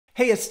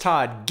Hey, it's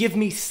Todd. Give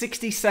me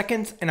 60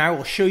 seconds and I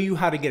will show you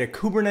how to get a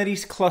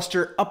Kubernetes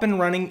cluster up and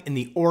running in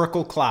the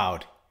Oracle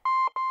Cloud.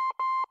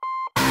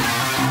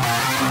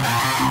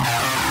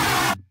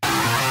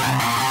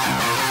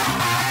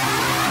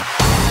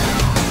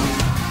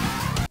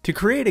 To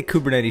create a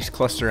Kubernetes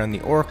cluster on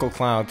the Oracle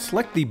Cloud,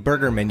 select the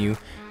burger menu,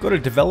 go to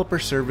Developer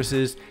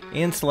Services,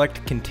 and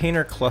select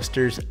Container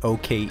Clusters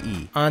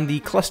OKE. On the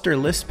Cluster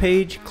List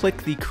page,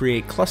 click the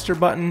Create Cluster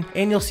button,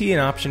 and you'll see an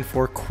option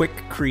for Quick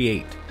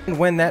Create. And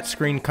when that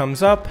screen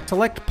comes up,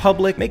 select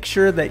Public. Make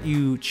sure that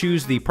you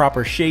choose the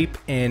proper shape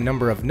and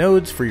number of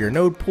nodes for your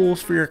node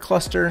pools for your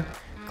cluster.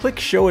 Click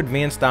Show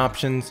Advanced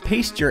Options,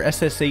 paste your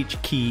SSH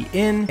key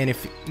in, and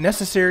if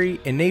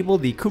necessary, enable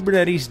the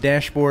Kubernetes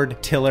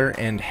dashboard, tiller,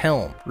 and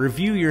helm.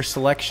 Review your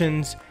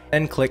selections,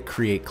 then click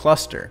Create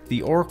Cluster.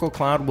 The Oracle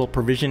Cloud will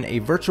provision a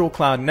virtual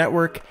cloud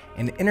network,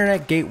 an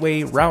internet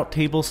gateway, route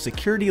tables,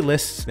 security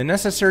lists, the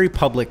necessary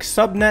public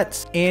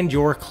subnets, and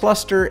your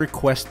cluster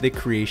request the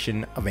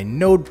creation of a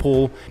node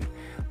pool.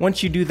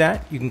 Once you do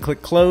that, you can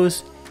click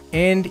Close,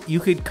 and you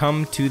could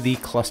come to the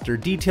cluster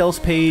details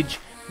page.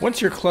 Once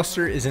your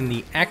cluster is in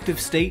the active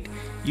state,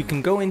 you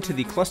can go into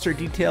the cluster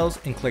details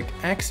and click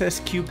Access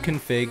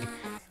Kubeconfig,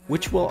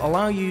 which will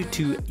allow you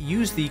to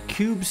use the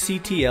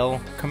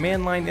kubectl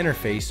command line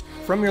interface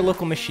from your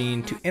local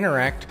machine to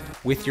interact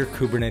with your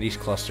Kubernetes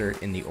cluster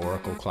in the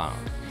Oracle Cloud.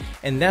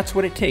 And that's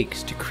what it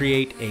takes to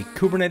create a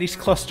Kubernetes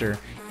cluster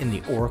in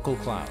the Oracle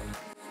Cloud.